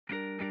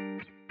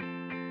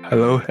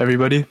Hello,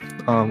 everybody.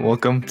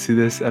 Welcome to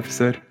this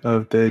episode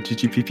of the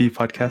GGPP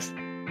podcast.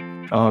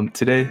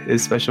 Today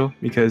is special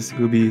because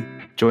we'll be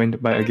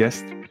joined by a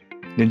guest,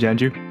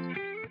 Ninjanju.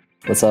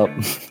 What's up?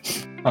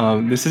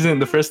 This isn't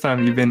the first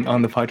time you've been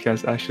on the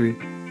podcast, actually.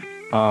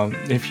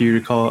 If you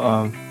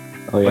recall,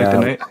 the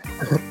night,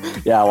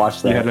 Yeah, I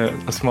watched that. you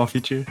had a small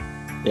feature.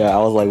 Yeah, I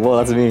was like, whoa,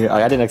 that's me.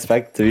 I didn't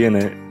expect to be in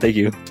it. Thank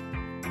you.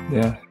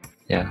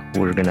 Yeah,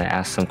 We're gonna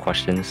ask some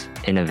questions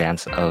in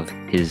advance of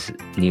his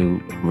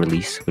new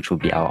release, which will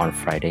be out on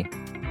Friday.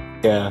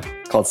 Yeah,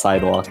 it's called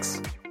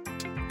Sidewalks.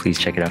 Please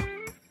check it out.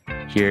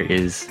 Here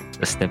is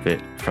a snippet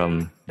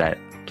from that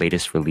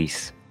latest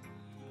release.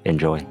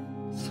 Enjoy.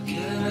 So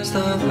can I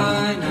stop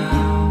by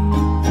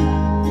now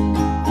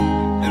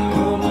and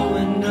roll my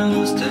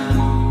windows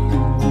down,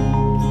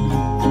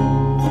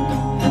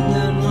 and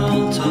then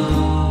we'll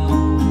talk.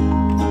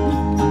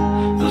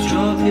 I'll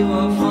drop you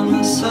off on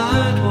the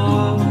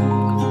sidewalk.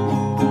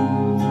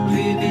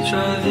 We'd be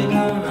driving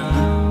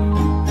around.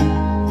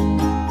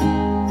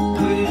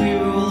 We'd be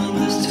rolling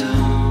this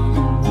town.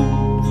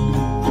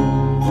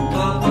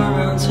 Pop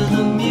around to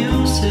the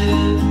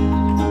music,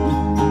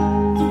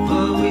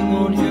 but we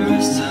won't hear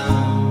a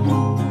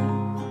sound.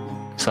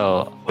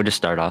 So we'll just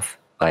start off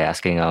by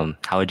asking,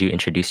 how would you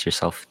introduce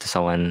yourself to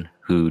someone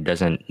who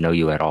doesn't know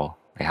you at all?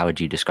 Like, how would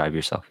you describe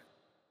yourself?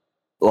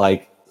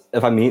 Like,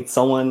 if I meet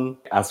someone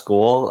at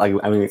school,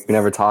 we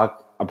never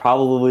talk, I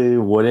probably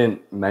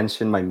wouldn't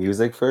mention my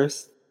music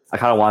first. I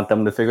kind of want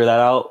them to figure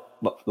that out,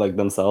 like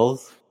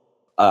themselves.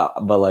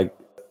 But like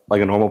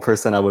a normal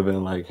person, I would have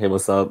been like, hey,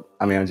 what's up?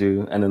 I'm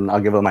Andrew. And then I'll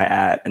give them my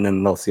ad, and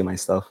then they'll see my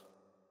stuff.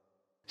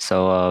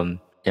 So,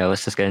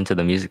 let's just get into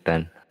the music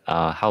then.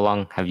 How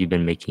long have you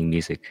been making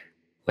music?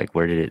 Like,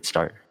 where did it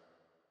start?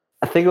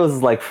 I think it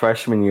was like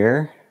freshman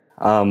year.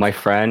 My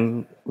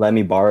friend let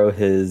me borrow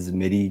his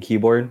MIDI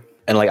keyboard,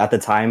 and like at the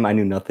time, I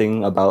knew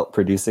nothing about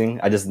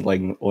producing. I just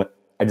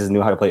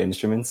knew how to play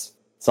instruments.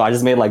 So I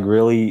just made like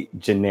really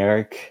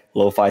generic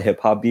lo-fi hip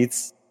hop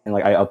beats, and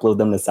like I upload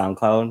them to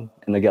SoundCloud,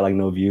 and they get like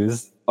no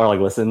views or like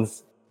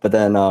listens. But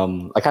then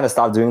I kind of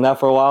stopped doing that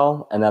for a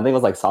while, and I think it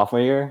was like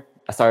sophomore year.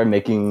 I started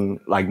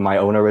making like my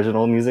own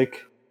original music,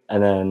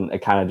 and then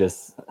it kind of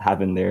just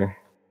happened there.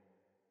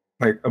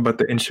 like about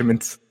the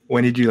instruments.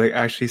 When did you like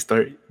actually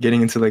start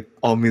getting into like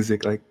all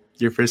music? Like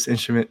your first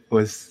instrument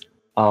was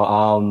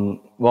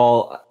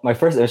Well, my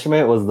first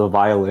instrument was the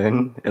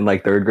violin in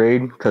like third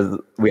grade because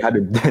we had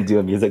to do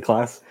a music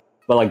class.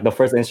 But like the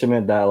first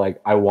instrument that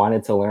like I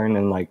wanted to learn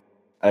and like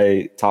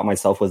I taught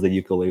myself was the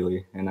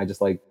ukulele, and I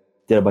just like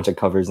did a bunch of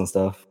covers and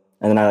stuff.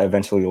 And then I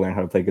eventually learned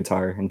how to play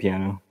guitar and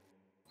piano.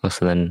 Oh,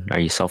 so then, are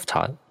you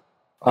self-taught?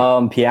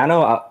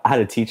 Piano, I had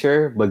a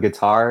teacher, but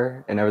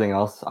guitar and everything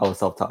else, I was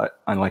self-taught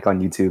on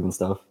YouTube and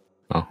stuff.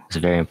 Oh, it's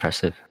very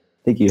impressive.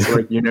 Thank you. so,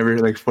 like you're never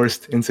like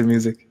forced into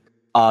music.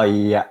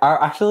 Yeah.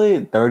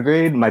 Actually, third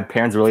grade, my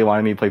parents really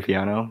wanted me to play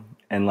piano,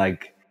 and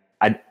like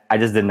I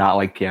just did not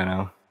like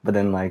piano. But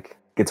then like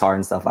guitar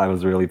and stuff, I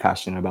was really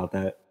passionate about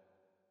that.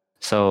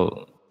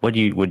 So, what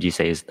would you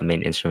say is the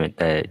main instrument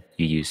that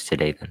you use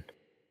today then?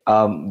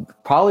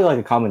 Probably like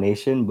a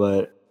combination,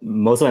 but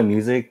most of my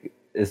music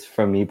is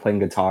from me playing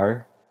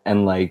guitar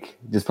and like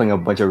just playing a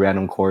bunch of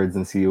random chords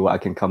and see what I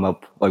can come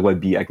up, like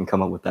what beat I can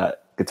come up with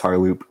that guitar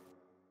loop.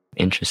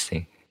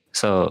 Interesting.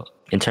 So,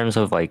 in terms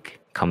of like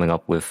coming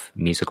up with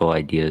musical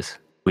ideas,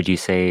 would you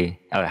say,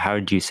 how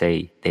would you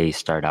say they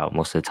start out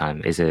most of the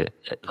time? Is it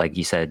like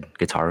you said,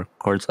 guitar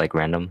chords, like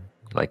random?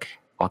 Like,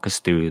 walk us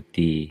through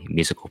the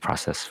musical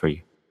process for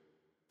you.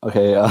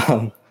 Okay,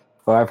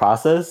 for my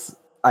process,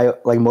 I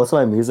like most of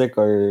my music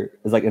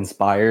is like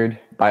inspired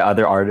by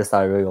other artists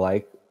that I really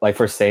like. Like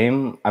for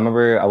Same, I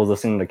remember I was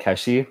listening to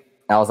Keshi, and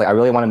I was like, I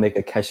really want to make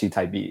a Keshi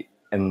type beat,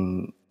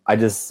 and I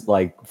just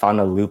like found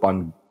a loop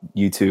on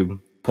YouTube,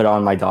 put it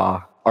on my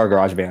DAW or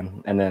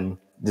GarageBand, and then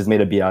just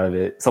made a beat out of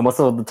it. So most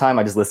of the time,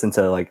 I just listen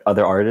to like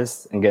other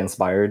artists and get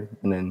inspired,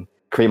 and then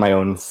create my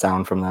own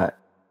sound from that.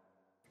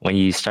 When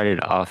you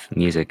started off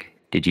music,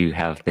 did you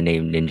have the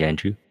name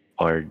Ninjanju?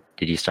 Or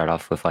did you start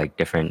off with like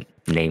different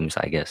names,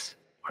 I guess,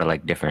 or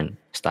like different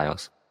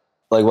styles?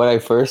 Like when I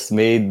first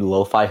made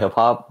lo-fi hip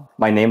hop,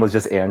 my name was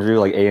just Andrew,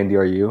 like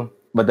Andru.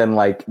 But then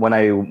like when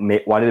I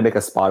wanted to make a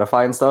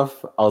Spotify and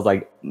stuff, I was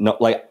like, no,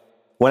 like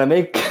when I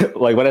make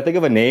like when I think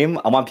of a name,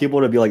 I want people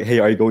to be like, hey,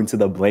 are you going to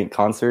the Blank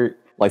concert?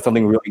 Like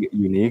something really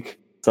unique.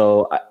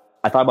 So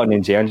I thought about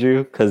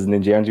Ninjanju because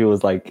Ninjanju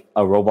was like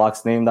a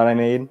Roblox name that I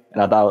made,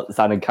 and I thought it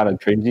sounded kind of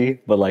cringy,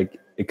 but like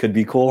it could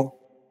be cool.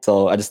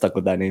 So I just stuck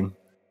with that name.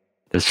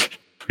 That's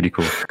pretty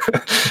cool.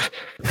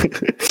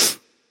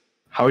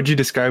 How would you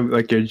describe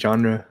like your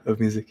genre of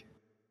music?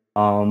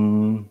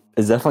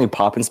 It's definitely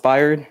pop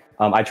inspired.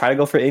 I try to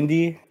go for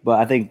indie, but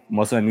I think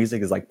most of my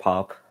music is like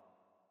pop.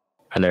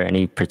 Are there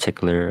any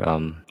particular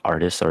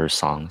artists or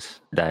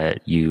songs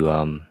that you,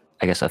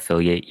 I guess,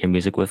 affiliate your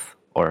music with,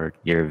 or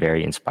you're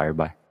very inspired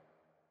by?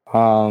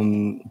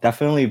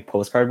 Definitely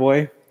Postcard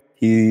Boy.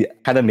 He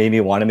kind of made me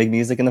want to make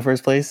music in the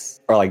first place,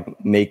 or like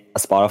make a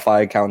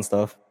Spotify account and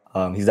stuff.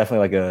 He's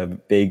definitely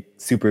like a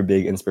super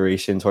big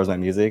inspiration towards my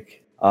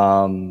music.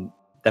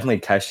 Definitely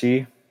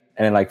Keshi,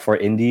 and then like for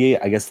indie,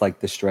 I guess like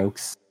The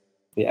Strokes.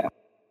 Yeah.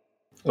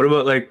 What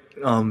about like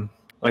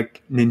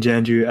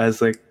Ninjanju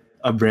as like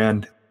a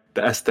brand,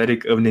 the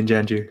aesthetic of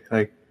Ninjanju?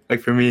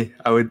 Like for me,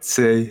 I would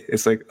say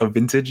it's like a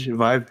vintage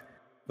vibe.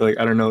 Like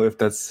I don't know if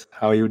that's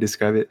how you would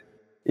describe it.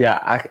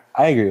 Yeah,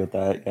 I agree with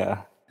that.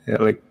 Yeah. Yeah,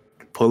 like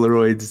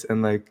Polaroids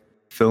and like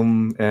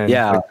film and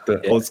Yeah, like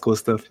the yeah. old school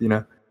stuff, you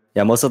know?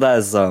 Yeah, most of that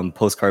is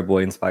Postcard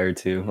Boy inspired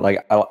too.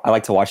 Like I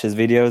like to watch his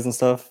videos and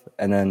stuff,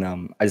 and then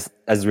I just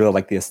really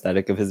like the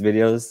aesthetic of his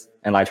videos,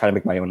 and I try to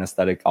make my own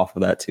aesthetic off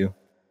of that too.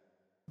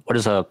 What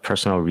is a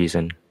personal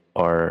reason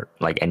or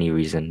like any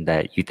reason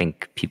that you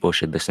think people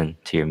should listen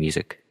to your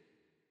music?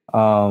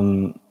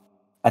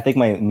 I think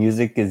my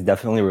music is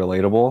definitely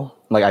relatable.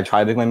 Like I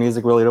try to make my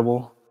music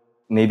relatable.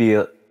 Maybe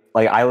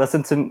like I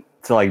listen to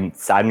like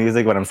sad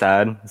music when I'm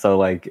sad, so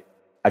like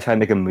I try to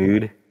make a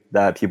mood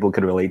that people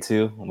could relate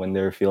to when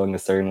they're feeling a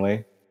certain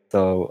way.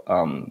 So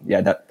yeah,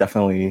 that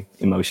definitely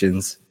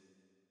emotions.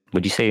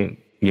 Would you say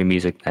your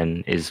music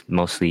then is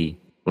mostly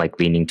like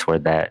leaning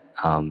toward that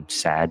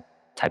sad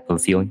type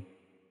of feeling?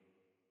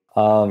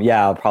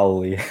 Yeah,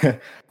 probably.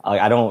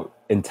 Like I don't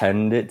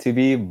intend it to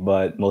be,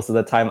 but most of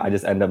the time I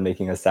just end up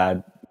making a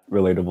sad,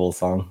 relatable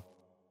song.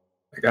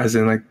 Like as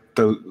in like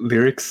the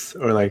lyrics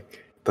or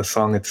like the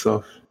song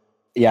itself.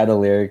 Yeah, the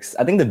lyrics.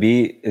 I think the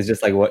beat is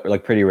just like what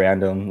like pretty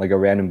random, like a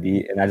random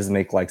beat, and I just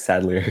make like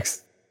sad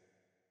lyrics.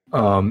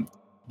 Do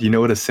you know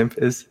what a simp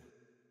is?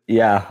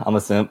 Yeah, I'm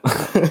a simp.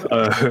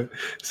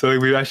 So like,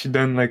 we've actually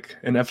done like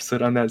an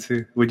episode on that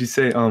too. Would you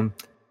say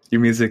your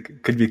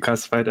music could be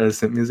classified as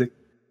simp music?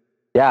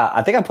 Yeah,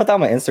 I think I put that on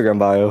my Instagram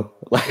bio,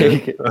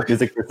 like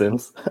music for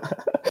Sims.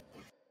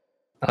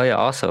 Oh yeah,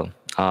 also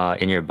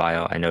in your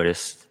bio I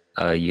noticed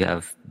you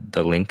have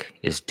the link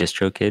is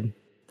DistroKid.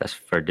 That's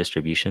for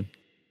distribution.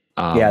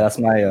 Yeah, that's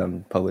my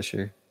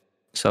publisher.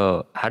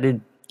 So how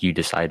did you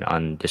decide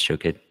on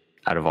DistroKid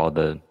out of all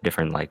the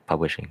different like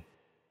publishing?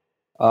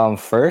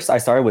 First, I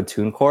started with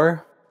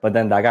TuneCore, but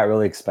then that got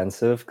really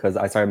expensive because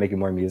I started making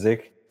more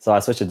music. So I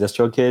switched to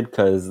DistroKid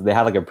because they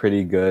had like a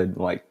pretty good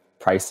like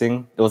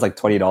pricing. It was like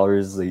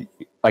 $20,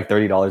 like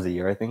 $30 a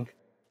year, I think.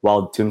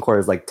 While TuneCore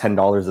is like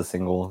 $10 a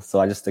single. So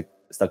I just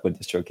stuck with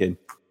DistroKid.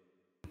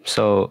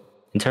 So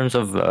in terms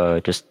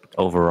of just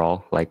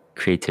overall like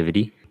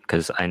creativity,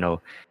 because I know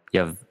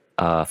you have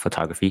a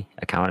photography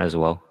account as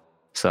well.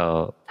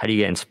 So how do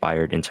you get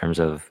inspired in terms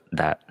of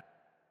that?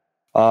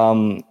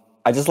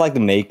 I just like to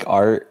make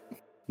art,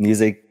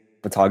 music,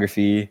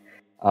 photography.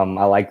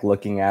 I like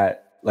looking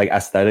at like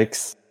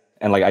aesthetics,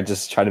 and like I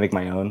just try to make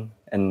my own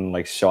and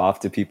like show off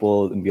to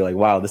people and be like,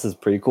 wow, this is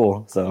pretty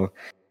cool. So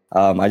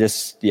I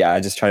just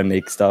try to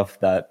make stuff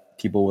that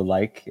people would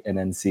like and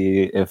then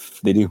see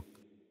if they do.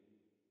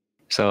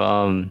 So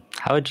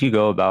how would you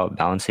go about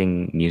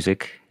balancing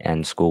music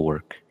and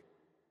schoolwork?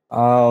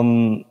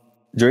 During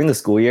the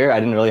school year, I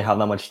didn't really have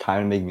that much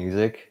time to make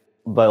music,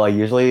 but like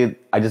usually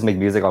I just make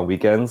music on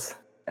weekends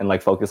and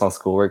like focus on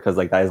schoolwork because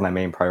like that is my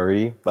main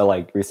priority. But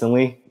like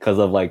recently, because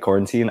of like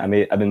quarantine, I've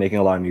been making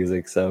a lot of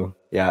music. So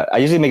yeah, I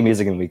usually make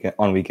music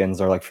on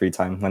weekends or like free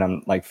time when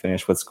I'm like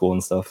finished with school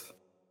and stuff.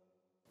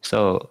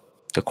 So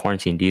the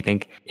quarantine, do you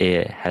think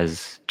it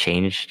has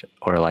changed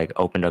or like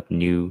opened up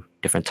new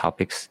different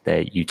topics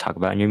that you talk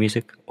about in your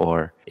music,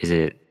 or is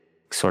it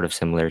sort of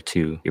similar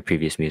to your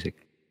previous music?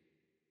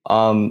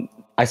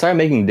 I started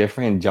making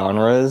different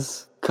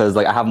genres because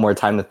like I have more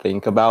time to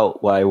think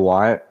about what I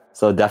want.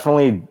 So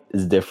definitely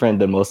is different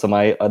than most of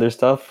my other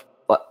stuff.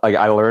 But like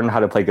I learned how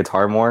to play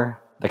guitar more.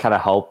 That kind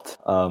of helped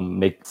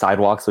make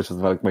Sidewalks, which is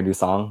like my new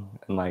song.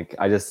 And like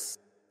I just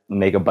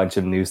make a bunch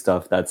of new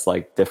stuff that's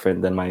like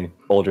different than my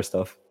older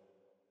stuff.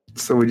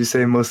 So would you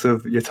say most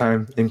of your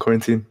time in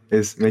quarantine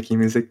is making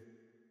music?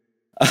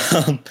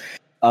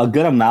 A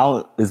good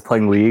amount is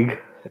playing League.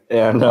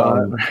 And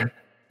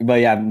but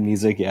yeah,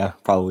 music, yeah,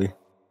 probably.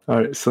 All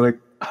right. So like,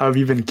 how have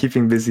you been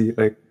keeping busy?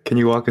 Like, can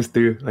you walk us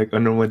through like a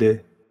normal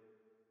day?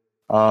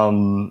 I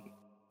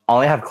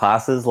only have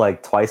classes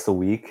like twice a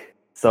week,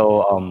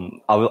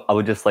 so I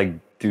would just like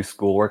do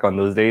schoolwork on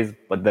those days.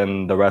 But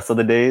then the rest of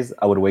the days,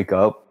 I would wake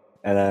up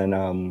and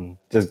then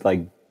just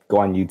like go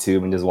on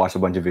YouTube and just watch a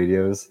bunch of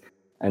videos.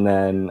 And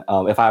then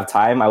if I have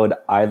time, I would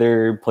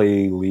either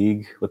play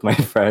League with my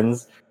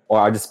friends, or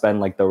I just spend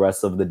like the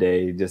rest of the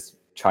day just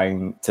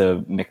trying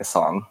to make a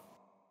song.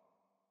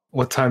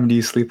 What time do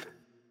you sleep?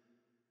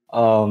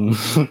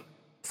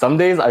 Some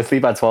days I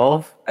sleep at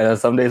 12, and then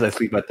some days I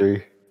sleep at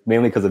 3,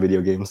 mainly because of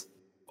video games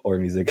or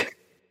music.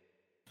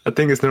 I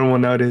think it's normal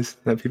nowadays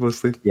that people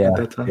sleep at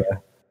that time.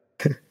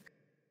 Yeah.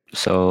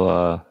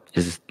 So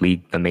is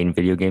League the main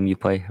video game you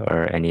play,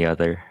 or any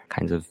other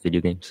kinds of video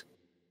games?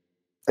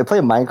 I play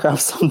Minecraft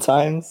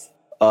sometimes,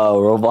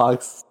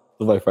 Roblox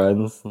with my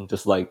friends,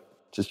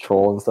 just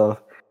troll and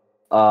stuff.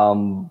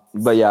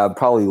 But yeah,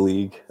 probably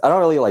League. I don't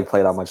really like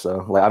play that much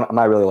though. Like I'm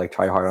not really like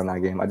try hard on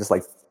that game. I just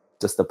like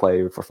just to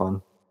play for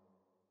fun.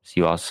 So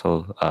you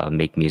also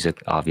make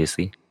music,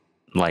 obviously.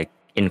 Like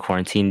in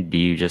quarantine, do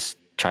you just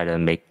try to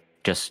make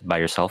just by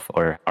yourself,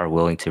 or are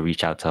willing to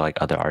reach out to like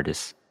other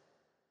artists?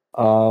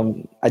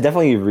 I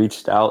definitely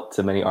reached out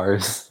to many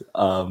artists,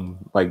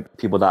 like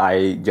people that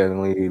I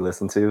genuinely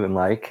listen to and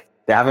like.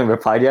 They haven't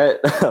replied yet,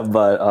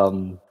 but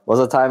most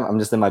of the time I'm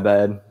just in my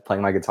bed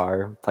playing my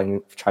guitar,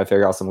 trying to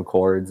figure out some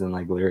chords and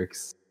like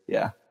lyrics.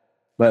 Yeah,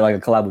 but like a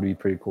collab would be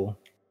pretty cool.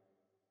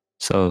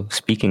 So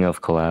speaking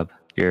of collab,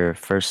 your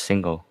first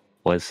single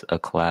was a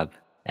collab,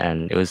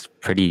 and it was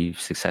pretty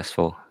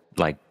successful,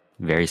 like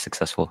very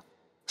successful.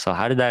 So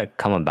how did that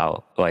come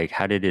about? Like,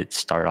 how did it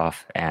start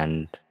off,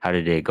 and how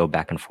did it go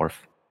back and forth?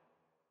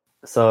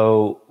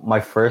 So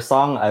my first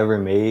song I ever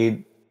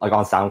made, like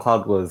on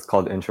SoundCloud, was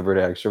called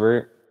 "Introverted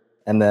Extrovert,"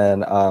 and then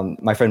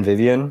my friend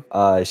Vivian,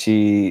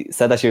 she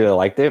said that she really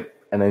liked it,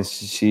 and then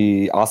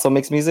she also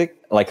makes music,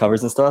 like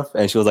covers and stuff,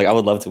 and she was like, "I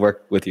would love to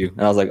work with you,"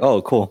 and I was like,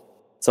 "Oh, cool."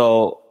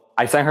 So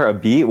I sent her a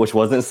beat which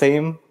wasn't the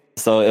same,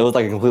 so it was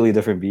like a completely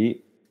different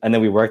beat, and then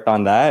we worked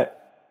on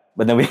that,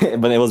 but then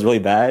but it was really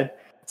bad,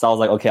 so I was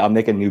like, "Okay, I'll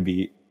make a new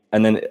beat."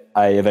 And then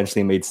I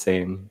eventually made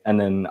Same, and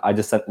then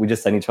we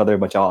just sent each other a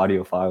bunch of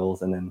audio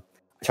files, and then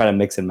try to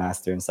mix and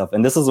master and stuff.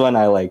 And this is when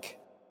I like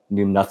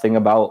knew nothing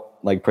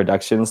about like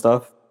production and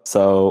stuff.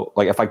 So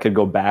like if I could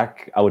go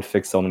back, I would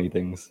fix so many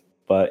things.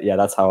 But yeah,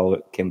 that's how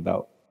it came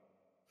about.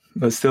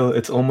 But still,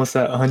 it's almost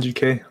at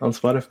 100K on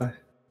Spotify.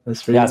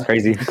 That's pretty. Yeah, it's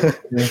crazy.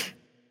 Yeah.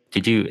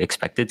 Did you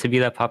expect it to be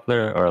that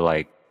popular, or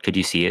like could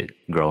you see it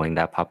growing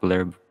that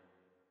popular?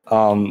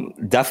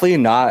 Definitely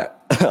not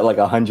like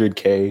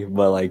 100K,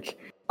 but like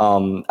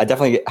I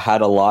definitely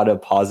had a lot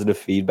of positive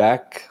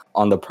feedback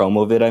on the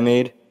promo vid I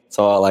made.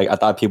 So like I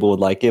thought people would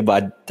like it,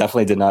 but I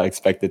definitely did not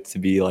expect it to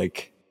be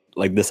like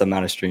this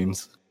amount of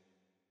streams.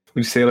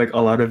 Would you say like a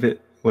lot of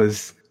it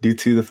was due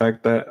to the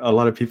fact that a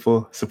lot of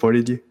people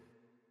supported you,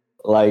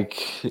 Like,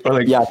 or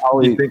like yeah,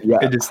 probably, you think yeah.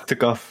 it just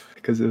took off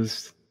because it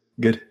was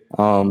good?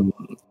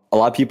 A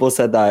lot of people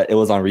said that it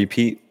was on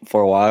repeat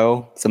for a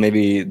while, so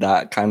maybe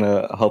that kind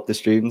of helped the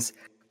streams.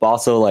 But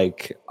also,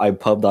 like, I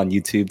pubbed on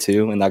YouTube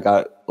too, and that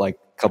got like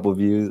a couple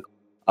views.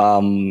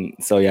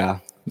 So yeah,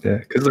 Yeah,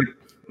 because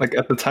like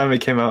at the time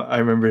it came out, I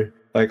remember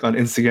like on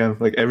Instagram,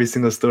 like every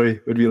single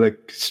story would be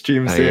like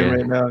stream Oh, Same yeah.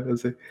 right now. It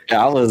was like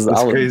yeah, I was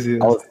crazy.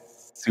 I was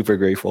super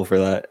grateful for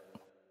that.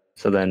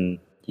 So then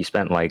you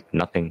spent like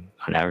nothing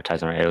on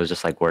advertising, right? It was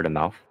just like word of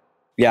mouth.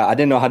 Yeah, I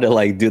didn't know how to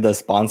like do the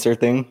sponsor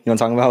thing. You know what I'm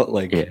talking about?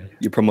 Like, Yeah.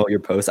 you promote your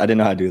post. I didn't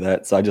know how to do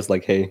that, so I just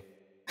like, hey,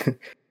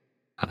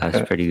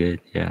 That's pretty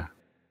good. Yeah.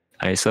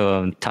 All right.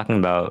 So talking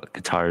about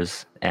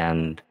guitars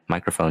and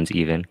microphones,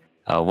 even,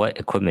 what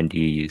equipment do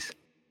you use?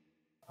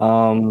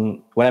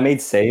 when I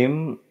made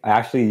Same, I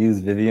actually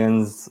used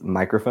Vivian's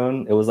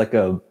microphone. It was like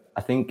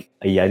I think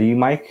a Yeti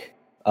mic.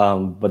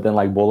 But then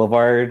like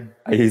Boulevard,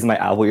 I used my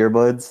Apple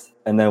earbuds.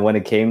 And then when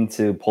it came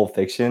to Pulp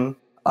Fiction,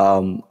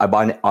 I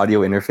bought an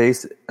audio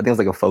interface. I think it was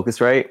like a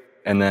Focusrite.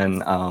 And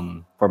then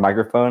for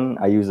microphone,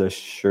 I use a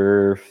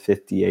Shure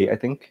 58, I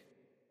think.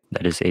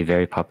 That is a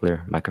very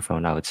popular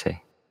microphone, I would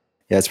say.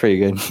 Yeah, it's pretty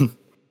good.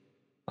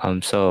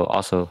 So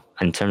also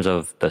in terms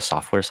of the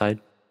software side,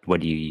 what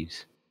do you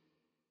use?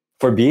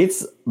 For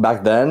beats,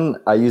 back then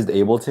I used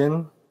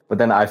Ableton, but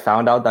then I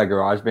found out that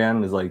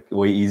GarageBand is like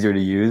way easier to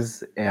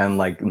use, and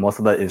like most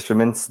of the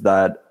instruments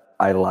that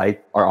I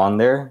like are on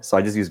there, so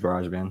I just use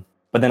GarageBand.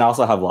 But then I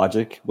also have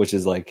Logic, which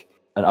is like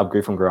an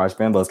upgrade from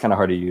GarageBand, but it's kind of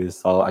hard to use,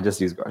 so I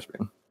just use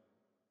GarageBand.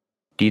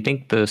 Do you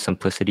think the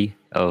simplicity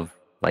of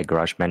like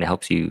GarageBand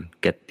helps you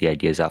get the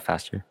ideas out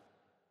faster?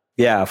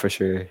 Yeah, for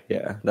sure.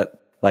 Yeah, that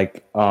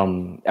like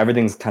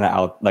everything's kind of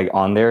out like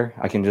on there.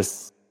 I can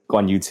just go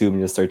on YouTube and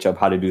just search up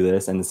how to do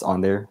this, and it's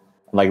on there.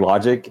 Like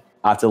Logic,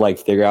 I have to like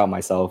figure out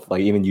myself.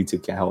 Like even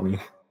YouTube can't help me.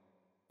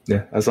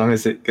 Yeah, as long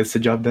as it gets the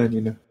job done,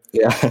 you know.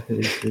 Yeah. It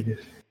is pretty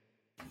good.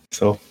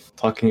 So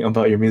talking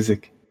about your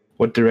music,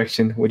 what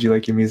direction would you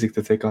like your music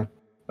to take on?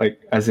 Like,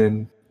 as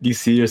in, do you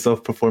see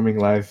yourself performing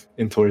live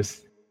in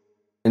tours?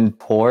 In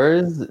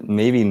tours,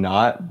 maybe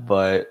not,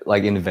 but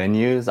like in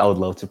venues, I would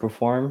love to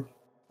perform.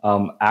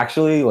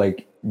 Actually,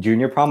 like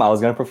junior prom, I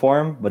was gonna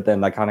perform, but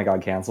then that kind of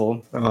got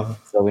canceled,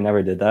 so we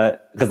never did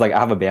that. Because like I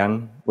have a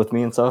band with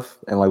me and stuff,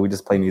 and like we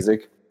just play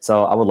music.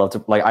 So I would love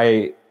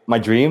to my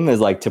dream is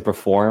like to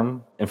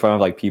perform in front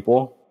of like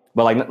people,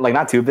 but like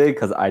not too big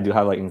because I do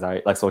have like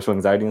anxiety, like social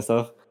anxiety and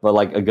stuff. But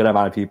like a good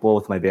amount of people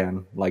with my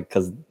band, like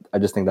because I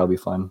just think that would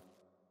be fun.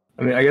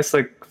 I mean, I guess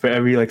like for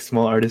every like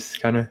small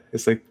artist, kind of,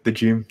 it's like the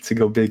dream to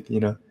go big, you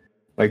know.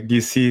 Like, do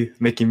you see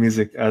making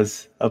music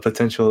as a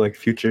potential like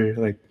future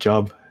like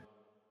job?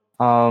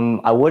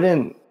 I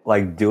wouldn't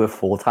like do it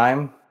full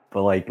time,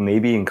 but like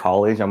maybe in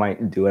college I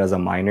might do it as a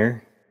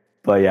minor.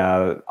 But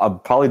yeah, I'll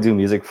probably do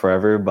music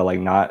forever, but like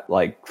not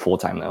like full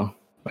time though.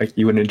 Like,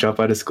 you wouldn't drop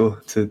out of school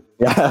to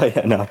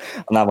Yeah, no,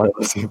 I'm not one of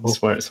those people.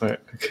 smart. Okay.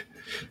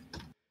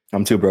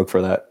 I'm too broke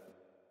for that.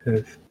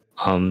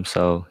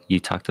 So you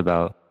talked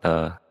about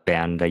the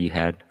band that you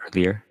had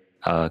earlier.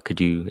 Could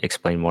you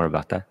explain more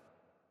about that?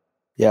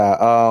 Yeah,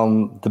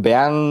 the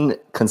band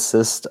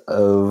consists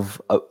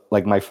of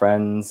like my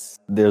friends.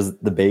 There's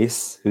the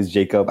bass, who's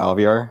Jacob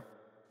Alviar.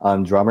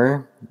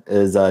 Drummer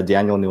is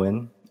Daniel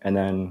Nguyen, and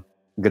then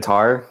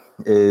guitar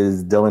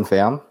is Dylan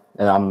Pham,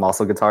 and I'm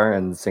also guitar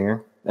and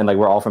singer, and like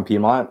we're all from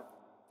Piedmont,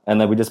 and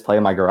then we just play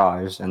in my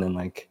garage, and then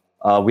like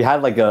we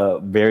had like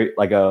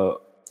a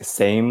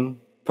same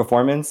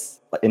performance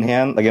in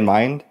hand, like in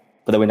mind,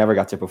 but then we never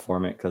got to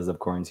perform it because of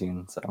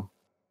quarantine.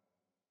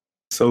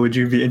 So would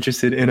you be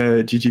interested in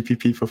a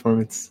GGPP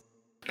performance?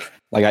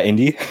 Like at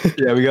indie.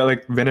 Yeah, we got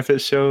like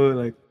benefit show,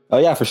 like Oh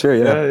yeah, for sure.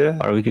 Yeah, yeah.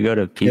 Or we could go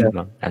to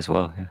Piedmont as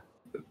well. Yeah,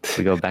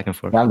 we go back and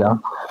forth. Yeah, I'm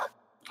down.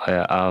 Oh,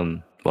 yeah,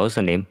 what was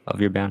the name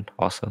of your band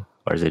also,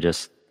 or is it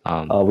just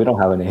We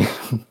don't have a name.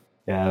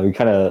 Yeah, we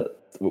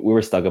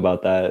were stuck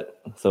about that,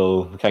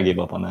 so we kind of gave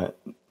up on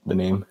the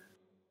name.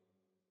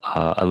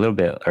 a little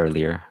bit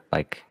earlier,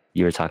 like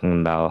you were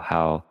talking about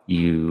how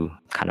you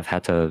kind of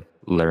had to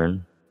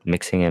learn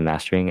mixing and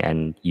mastering,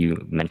 and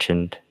you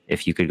mentioned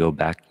if you could go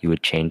back, you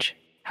would change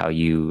how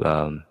you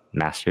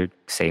mastered.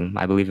 Same,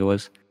 I believe it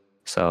was.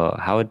 So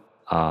how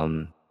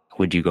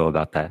would you go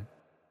about that?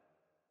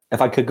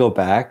 If I could go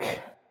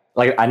back,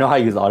 like I know how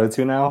to use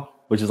autotune now,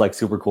 which is like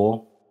super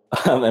cool.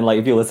 And like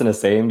if you listen to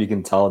Same, you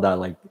can tell that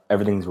like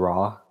everything's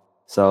raw.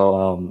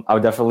 So I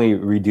would definitely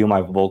redo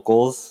my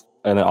vocals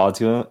and then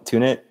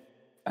auto-tune it,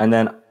 and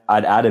then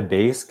I'd add a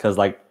bass because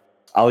like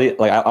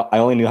I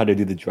only knew how to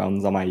do the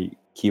drums on my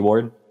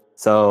keyboard,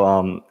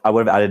 so I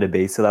would have added a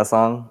bass to that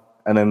song.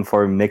 And then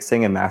for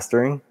mixing and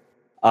mastering,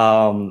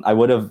 I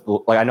would have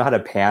like I know how to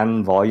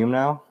pan volume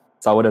now,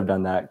 so I would have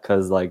done that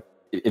because like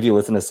if you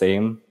listen to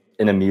Same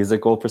in a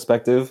musical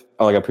perspective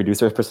or like a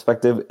producer's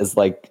perspective, it's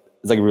like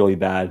really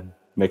bad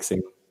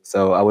mixing.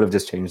 So I would have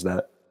just changed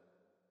that.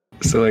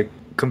 So like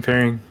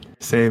comparing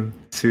Same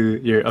to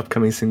your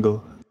upcoming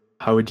single,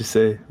 how would you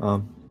say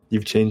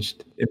you've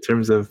changed in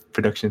terms of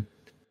production?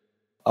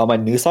 My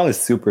new song is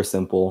super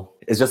simple.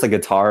 It's just a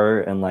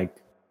guitar and like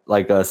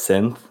a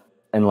synth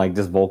and like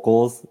just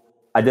vocals.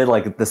 I did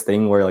like this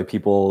thing where like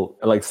people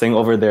like sing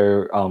over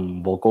their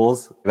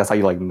vocals. That's how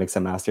you like mix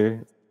and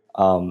master.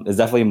 It's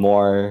definitely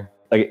more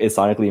like it's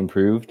sonically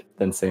improved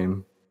than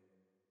Same.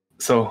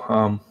 So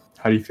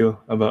how do you feel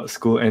about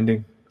school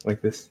ending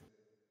like this?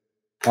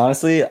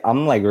 Honestly,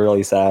 I'm like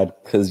really sad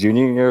because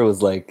junior year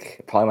was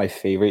like probably my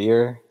favorite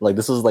year. Like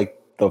this was like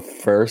the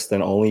first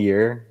and only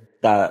year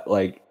that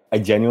like I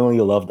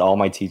genuinely loved all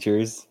my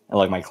teachers and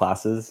like my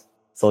classes.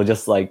 So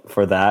just like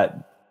for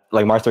that,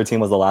 like March 13th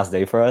was the last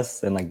day for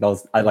us, and like that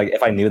was I like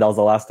if I knew that was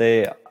the last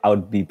day, I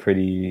would be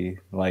pretty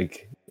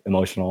like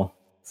emotional.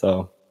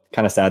 So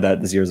kind of sad that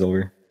this year's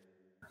over.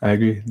 I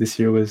agree. This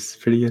year was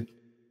pretty good.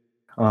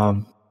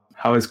 How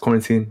has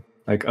quarantine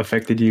like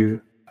affected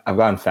you? I've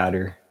gotten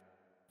fatter.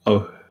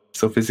 Oh,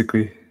 so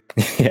physically.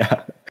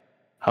 Yeah.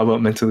 How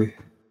about mentally?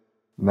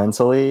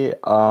 Mentally,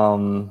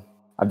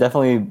 I've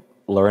definitely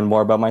learned more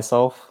about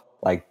myself,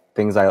 like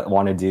things I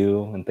want to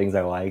do and things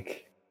I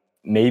like.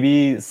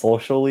 Maybe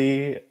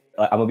socially,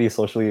 I'm gonna be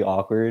socially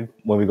awkward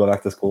when we go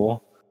back to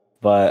school,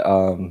 but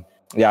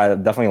yeah, I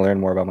definitely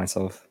learned more about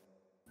myself.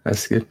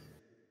 That's good.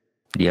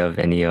 Do you have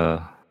any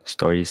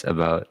stories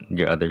about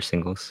your other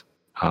singles?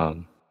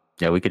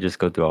 Yeah, we could just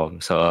go through all of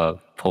them.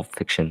 So Pulp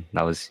Fiction,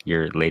 that was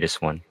your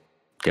latest one.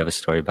 Do you have a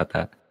story about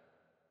that?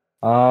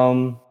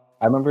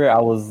 I remember I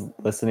was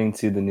listening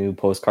to the new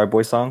Postcard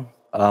Boy song,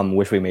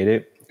 Wish We Made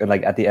It. And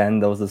like at the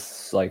end, there was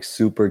this like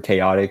super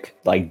chaotic,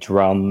 like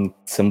drum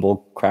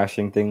cymbal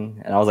crashing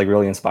thing. And I was like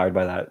really inspired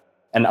by that.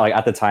 And like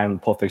at the time,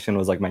 Pulp Fiction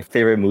was like my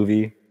favorite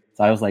movie.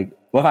 So I was like,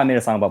 what if I made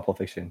a song about Pulp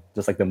Fiction?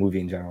 Just like the movie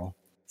in general.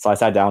 So I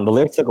sat down. The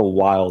lyrics took a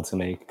while to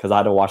make because I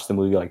had to watch the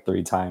movie like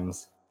 3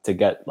 times to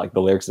get like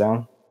the lyrics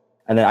down.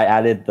 And then I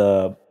added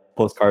the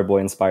Postcard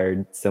Boy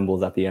inspired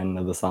symbols at the end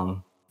of the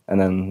song. And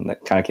then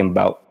that kind of came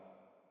about.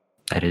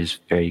 That is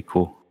very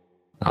cool.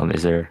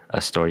 Is there a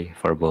story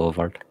for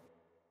Boulevard?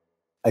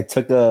 I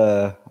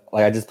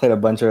just played a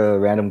bunch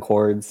of random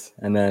chords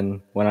and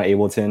then went on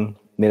Ableton,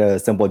 made a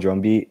simple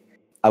drum beat.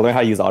 I learned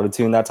how to use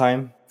autotune that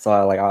time. So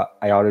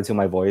I autotune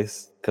my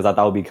voice because I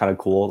thought it would be kind of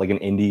cool, like an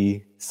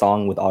indie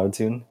song with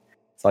autotune.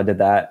 So I did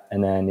that.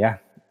 And then, yeah,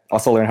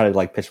 also learned how to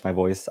like pitch my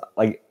voice.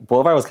 Like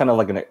Boulevard was kind of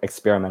like an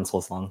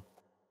experimental song.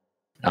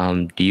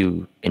 Do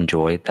you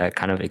enjoy that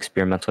kind of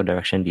experimental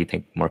direction? Do you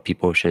think more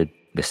people should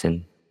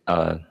listen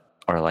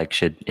or like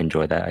should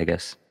enjoy that, I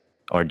guess?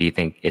 Or do you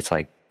think it's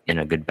like in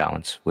a good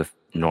balance with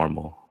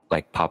normal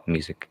like pop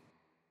music?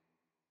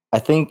 I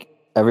think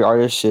every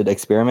artist should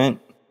experiment.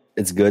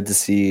 It's good to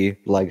see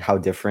like how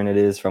different it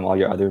is from all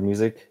your other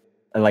music.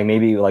 And like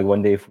maybe like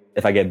one day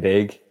if I get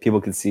big, people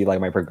could see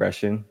like my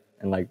progression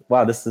and like,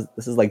 wow, this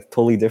is like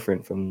totally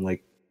different from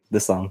like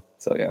this song.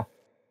 So yeah.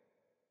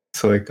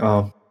 So like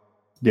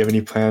do you have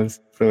any plans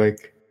for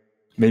like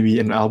maybe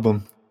an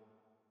album?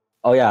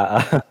 Oh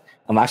yeah,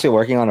 I'm actually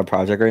working on a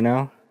project right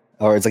now,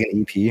 or it's like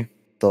an EP.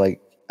 So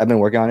like I've been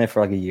working on it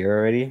for like a year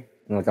already,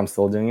 and like I'm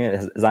still doing it.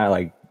 It's not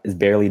like it's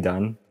barely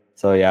done.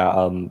 So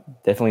yeah,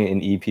 definitely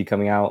an EP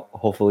coming out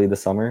hopefully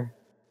this summer.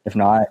 If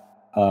not,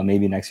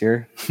 maybe next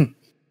year.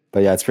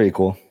 But yeah, it's pretty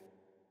cool.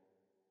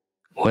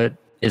 What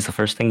is the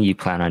first thing you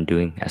plan on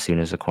doing as soon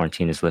as the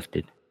quarantine is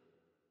lifted?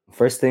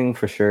 First thing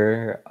for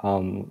sure, I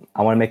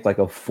want to make like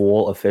a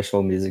full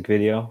official music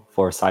video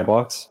for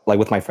Sidewalks, like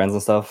with my friends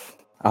and stuff.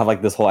 I have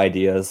like this whole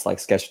ideas like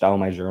sketched out in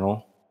my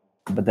journal.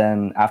 But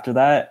then after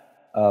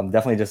that,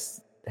 definitely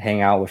just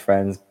hang out with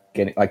friends,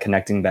 getting like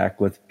connecting back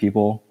with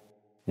people,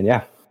 and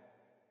yeah.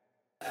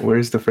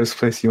 Where's the first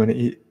place you want to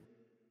eat?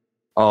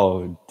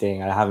 Oh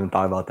dang, I haven't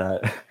thought about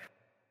that.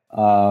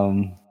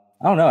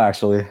 I don't know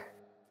actually.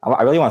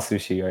 I really want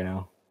sushi right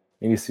now.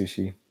 Maybe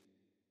sushi.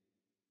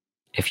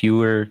 If you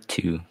were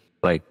to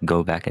like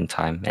go back in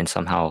time and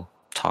somehow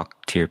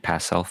talk to your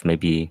past self,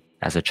 maybe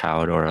as a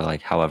child or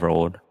like however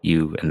old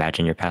you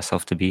imagine your past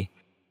self to be,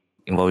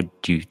 what would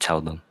you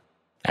tell them,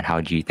 and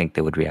how do you think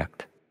they would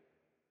react?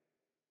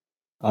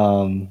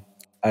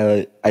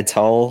 I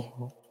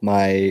tell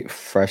my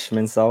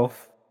freshman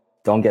self,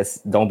 don't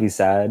be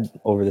sad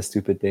over the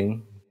stupid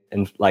thing,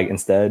 and like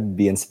instead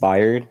be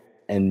inspired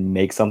and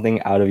make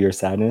something out of your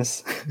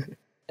sadness.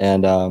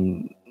 And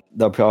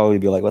they'll probably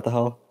be like, "What the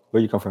hell?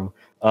 Where you come from?"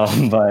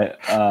 But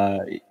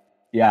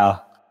yeah,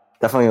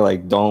 definitely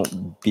like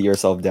don't beat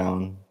yourself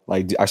down.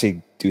 Like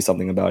actually do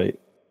something about it.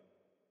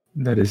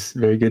 That is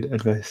very good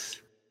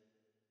advice.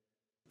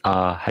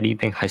 How do you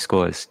think high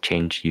school has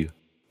changed you,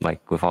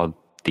 like with all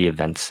the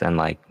events and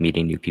like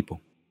meeting new people?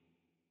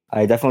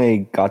 I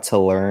definitely got to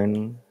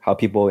learn how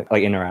people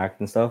like interact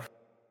and stuff.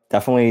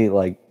 Definitely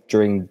like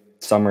during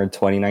summer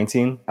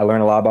 2019, I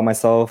learned a lot about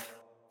myself.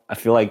 I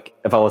feel like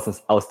if I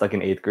was stuck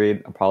in eighth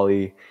grade, I'd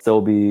probably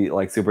still be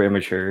like super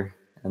immature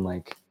and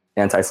like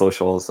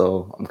antisocial.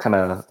 So I'm kind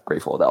of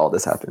grateful that all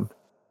this happened.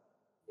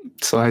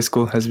 So high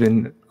school has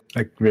been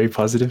like very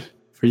positive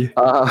for you.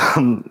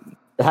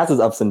 It has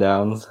its ups and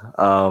downs,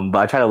 but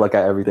I try to look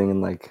at everything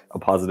in like a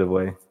positive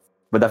way.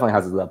 But definitely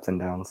has its ups and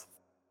downs.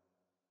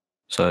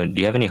 So do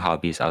you have any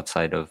hobbies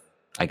outside of,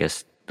 I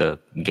guess, the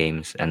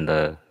games and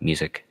the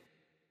music?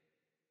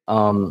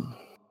 I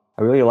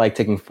really like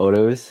taking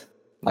photos.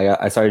 Like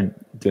I started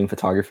doing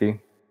photography.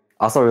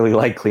 I also really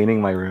like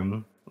cleaning my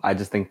room. I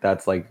just think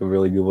that's like a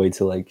really good way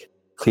to like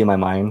clean my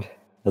mind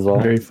as well.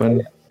 Very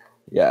fun.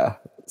 Yeah.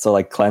 So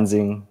like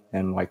cleansing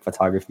and like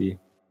photography,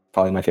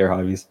 probably my favorite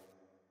hobbies.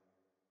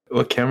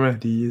 What camera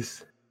do you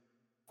use?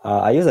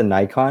 I use a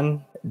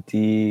Nikon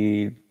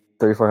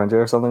D3400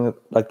 or something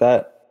like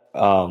that,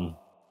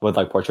 with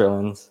like portrait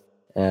lens,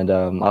 and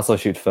I also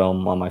shoot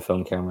film on my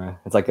film camera.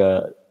 It's like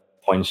a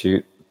point and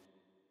shoot.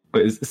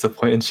 Wait, is this a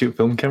point and shoot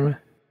film camera?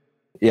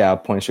 Yeah,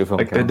 point and shoot film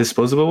Like the camera.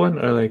 disposable one,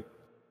 or like?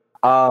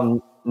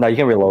 No, you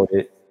can reload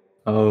it.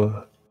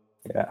 Oh,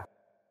 Yeah,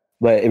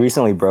 but it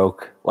recently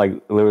broke, like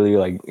literally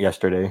like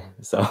yesterday.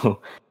 So I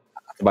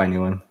have to buy a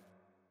new one.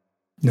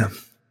 no.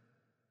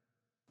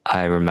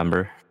 I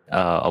remember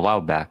a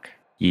while back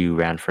you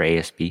ran for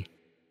ASB.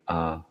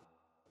 What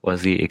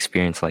was the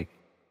experience like?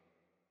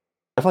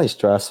 Definitely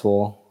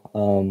stressful.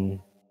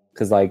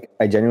 Because like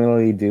I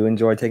genuinely do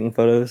enjoy taking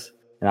photos,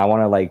 and I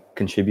want to like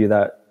contribute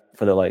that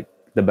for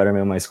the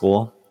betterment of my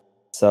school.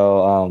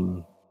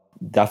 So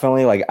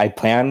definitely like I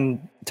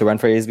planned to run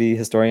for ASB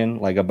historian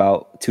like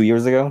about 2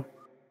 years ago,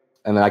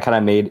 and then I kind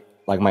of made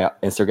like my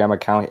Instagram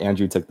account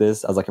Andrew Took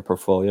This as like a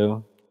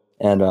portfolio,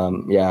 and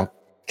yeah,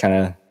 kind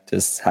of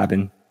just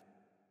happened.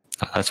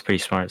 That's pretty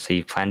smart. So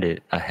you planned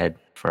it ahead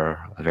for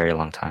a very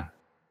long time.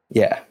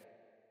 Yeah.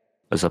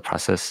 Was the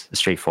process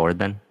straightforward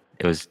then?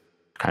 It was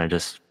kind of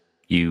just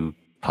you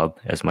pub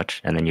as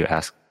much and then you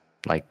ask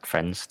like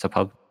friends to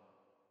pub?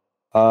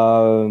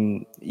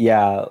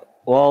 Yeah.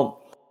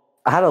 Well,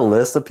 I had a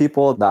list of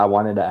people that I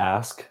wanted to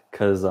ask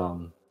because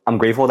I'm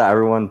grateful that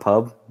everyone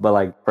pub, but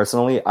like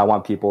personally, I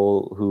want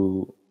people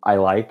who I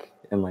like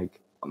and like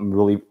I'm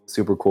really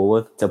super cool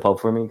with to pub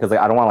for me because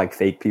like I don't want like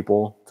fake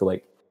people to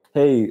like,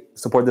 hey,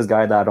 support this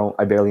guy that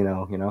I barely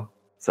know, you know?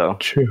 So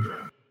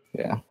True.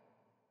 yeah.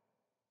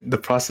 The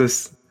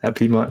process at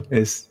Piedmont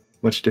is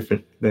much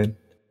different than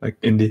like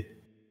indie.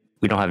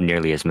 We don't have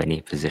nearly as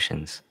many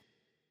positions.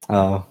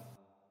 Oh.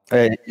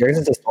 Yours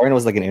is historian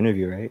was like an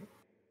interview, right?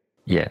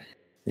 Yeah.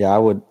 Yeah,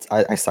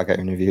 I suck at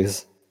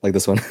interviews like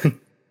this one.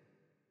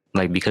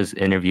 Like because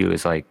interview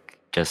is like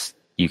just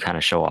you kind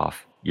of show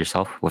off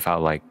yourself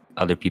without like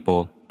other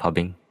people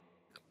pubbing.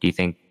 Do you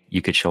think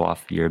you could show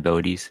off your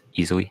abilities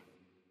easily?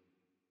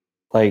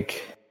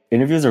 Like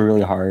interviews are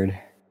really hard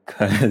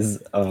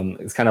because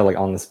it's kind of like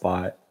on the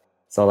spot.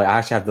 So like I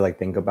actually have to like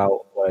think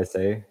about what I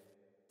say.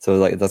 So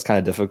like that's kind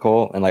of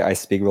difficult, and like I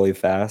speak really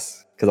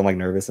fast because I'm like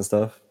nervous and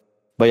stuff.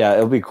 But yeah,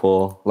 it'll be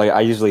cool. Like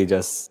I usually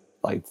just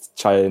like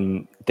try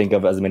and think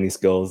of as many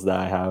skills that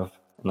I have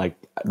and like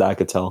that I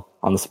could tell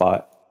on the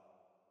spot.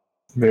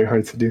 Very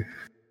hard to do.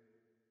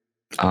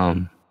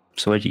 So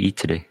what did you eat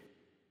today?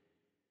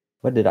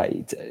 What did I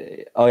eat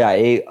today? Oh yeah, I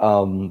ate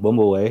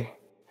Bumbaway.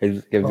 Have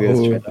you guys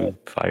tried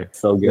that? Fire.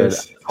 So good.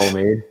 Yes.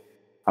 Homemade.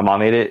 My mom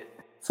made it.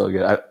 So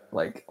good. I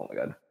like, oh my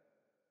god.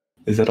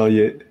 Is that all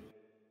you ate?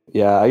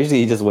 Yeah, I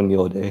usually eat just one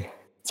meal a day.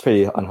 It's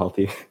pretty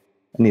unhealthy. I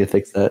need to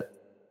fix that.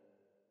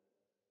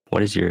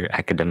 What is your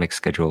academic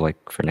schedule like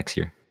for next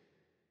year?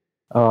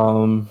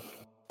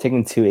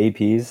 Taking 2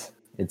 APs.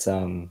 It's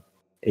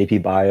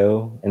AP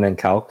Bio and then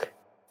Calc.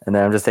 And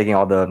then I'm just taking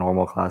all the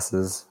normal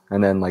classes,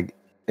 and then like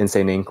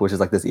Insane Inc., which is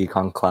like this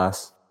econ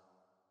class.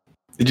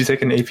 Did you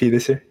take an AP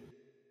this year?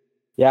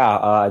 Yeah,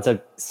 I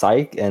took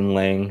Psych and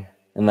Lang,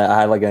 and then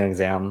I had like an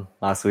exam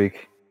last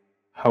week.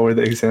 How were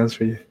the exams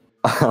for you?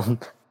 I'm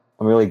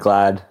really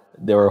glad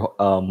there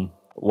were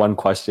one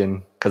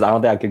question because I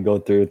don't think I could go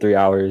through 3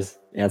 hours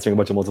answering a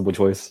bunch of multiple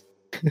choice.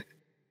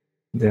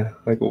 Yeah,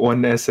 like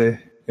one essay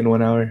in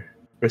 1 hour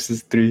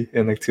versus 3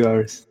 in like 2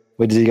 hours.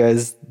 Wait, did you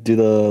guys do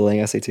the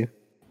Lang essay too?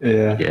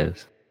 Yeah,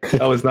 Yes.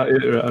 that was not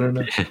it. I don't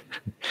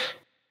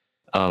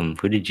know.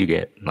 Who did you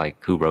get? Like,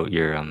 who wrote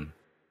your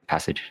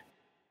passage?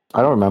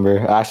 I don't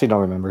remember. I actually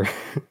don't remember.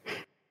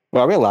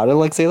 Well, are we allowed to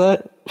like say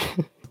that?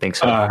 I think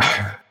so. Like,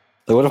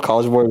 what if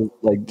College Board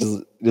like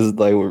just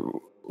like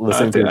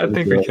listening to? I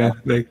think we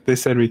can. Like they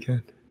said, we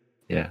can.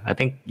 Yeah, I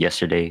think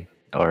yesterday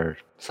or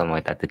something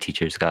like that, the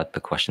teachers got the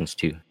questions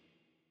too.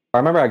 I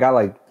remember I got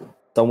like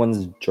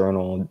someone's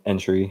journal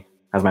entry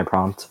as my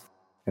prompt.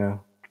 Yeah,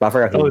 but I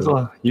forgot. That was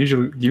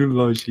usual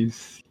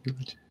eulogies.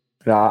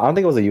 No, I don't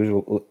think it was a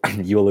usual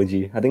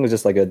eulogy. I think it was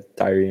just like a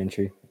diary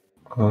entry.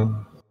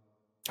 How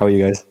are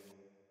you guys?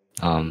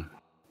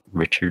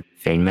 Richard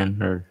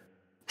Feynman or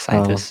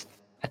scientist,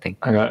 I think.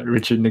 I got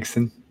Richard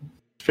Nixon.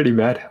 It's pretty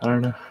bad. I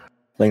don't know.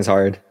 Things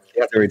hard.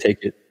 You have to retake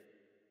it.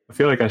 I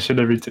feel like I should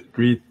have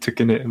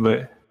retaken it,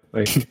 but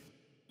like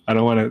I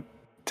don't want to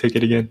take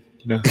it again.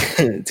 You know.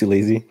 Too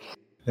lazy.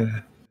 Yeah.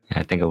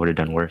 I think I would have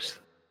done worse.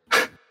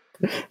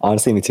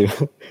 Honestly, me too.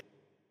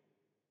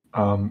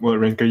 What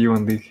rank are you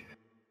on League?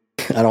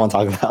 I don't want to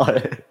talk about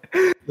it.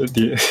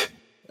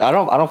 I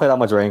don't play that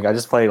much rank. I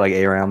just play like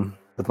ARAM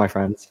with my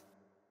friends.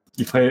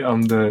 You play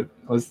the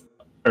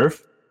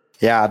Earth?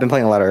 Yeah, I've been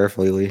playing a lot of Earth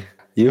lately.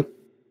 You?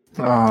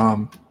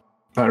 Not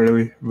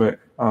really, but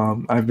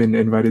I've been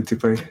invited to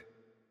play.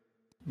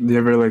 Do you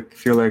ever like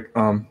feel like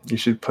you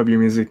should pub your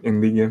music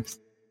in League games?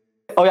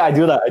 Oh yeah, I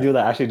do that.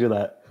 I actually do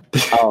that.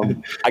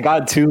 I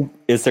got 2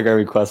 Instagram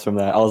requests from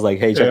that. I was like,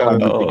 hey, check out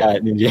my music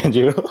at Ninja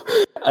Andrew.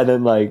 And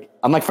then like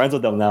I'm like friends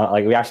with them now.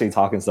 Like we actually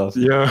talk and stuff.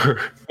 Yeah.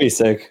 Pretty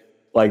sick.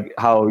 Like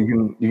how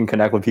you can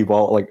connect with people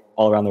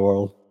all around the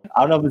world.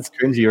 I don't know if it's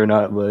cringy or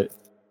not, but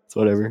it's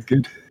whatever.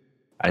 Good.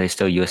 Are they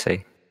still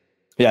USA?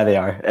 Yeah, they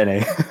are.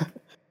 NA.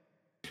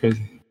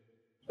 Crazy.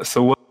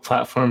 So what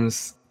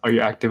platforms are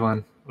you active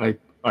on? Like,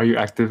 are you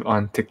active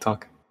on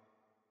TikTok?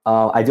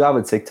 I do have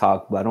a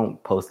TikTok, but I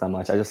don't post that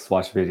much. I just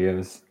watch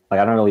videos. Like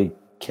I don't really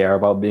care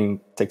about being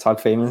TikTok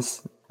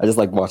famous. I just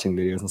like watching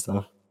videos and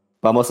stuff.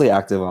 But I'm mostly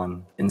active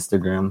on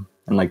Instagram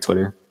and like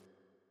Twitter.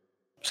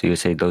 So you would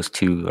say those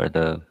 2 are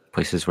the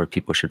places where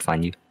people should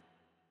find you?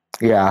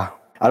 Yeah.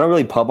 I don't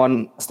really pub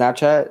on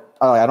Snapchat.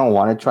 I don't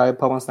want to try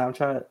pub on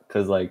Snapchat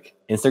because like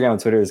Instagram and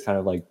Twitter is kind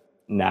of like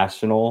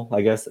national,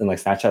 I guess, and like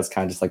Snapchat's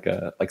kind of just like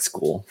a like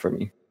school for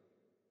me.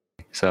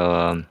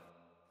 So,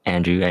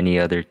 Andrew, any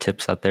other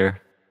tips out there?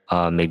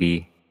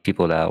 Maybe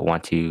people that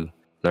want to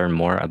learn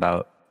more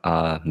about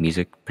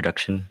music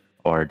production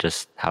or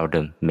just how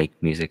to make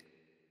music?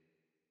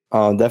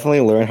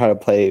 Definitely learn how to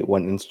play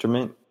one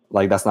instrument.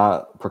 Like that's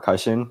not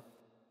percussion.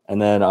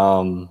 And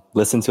then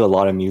listen to a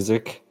lot of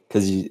music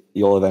because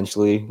you'll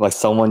eventually, like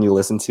someone you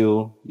listen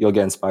to, you'll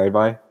get inspired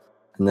by.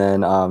 And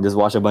then just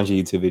watch a bunch of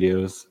YouTube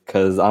videos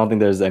because I don't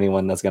think there's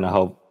anyone that's going to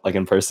help like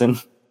in person.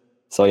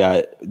 So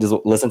yeah, just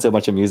listen to a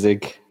bunch of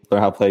music,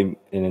 learn how to play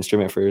an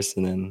instrument first,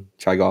 and then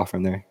try to go off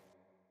from there.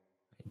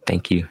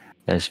 Thank you.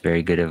 That's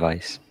very good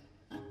advice.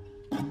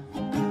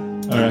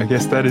 All right, I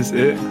guess that is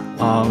it.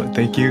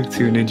 Thank you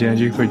to Ninja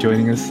Andrew for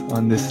joining us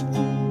on this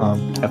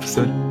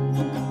episode.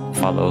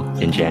 Follow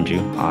Ninja Andrew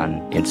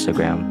on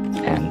Instagram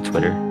and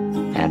Twitter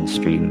and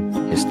stream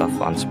his stuff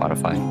on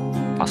Spotify.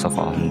 Also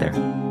follow him there.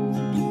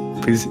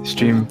 Please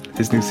stream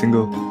his new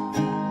single.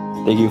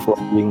 Thank you for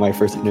being my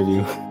first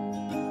interview.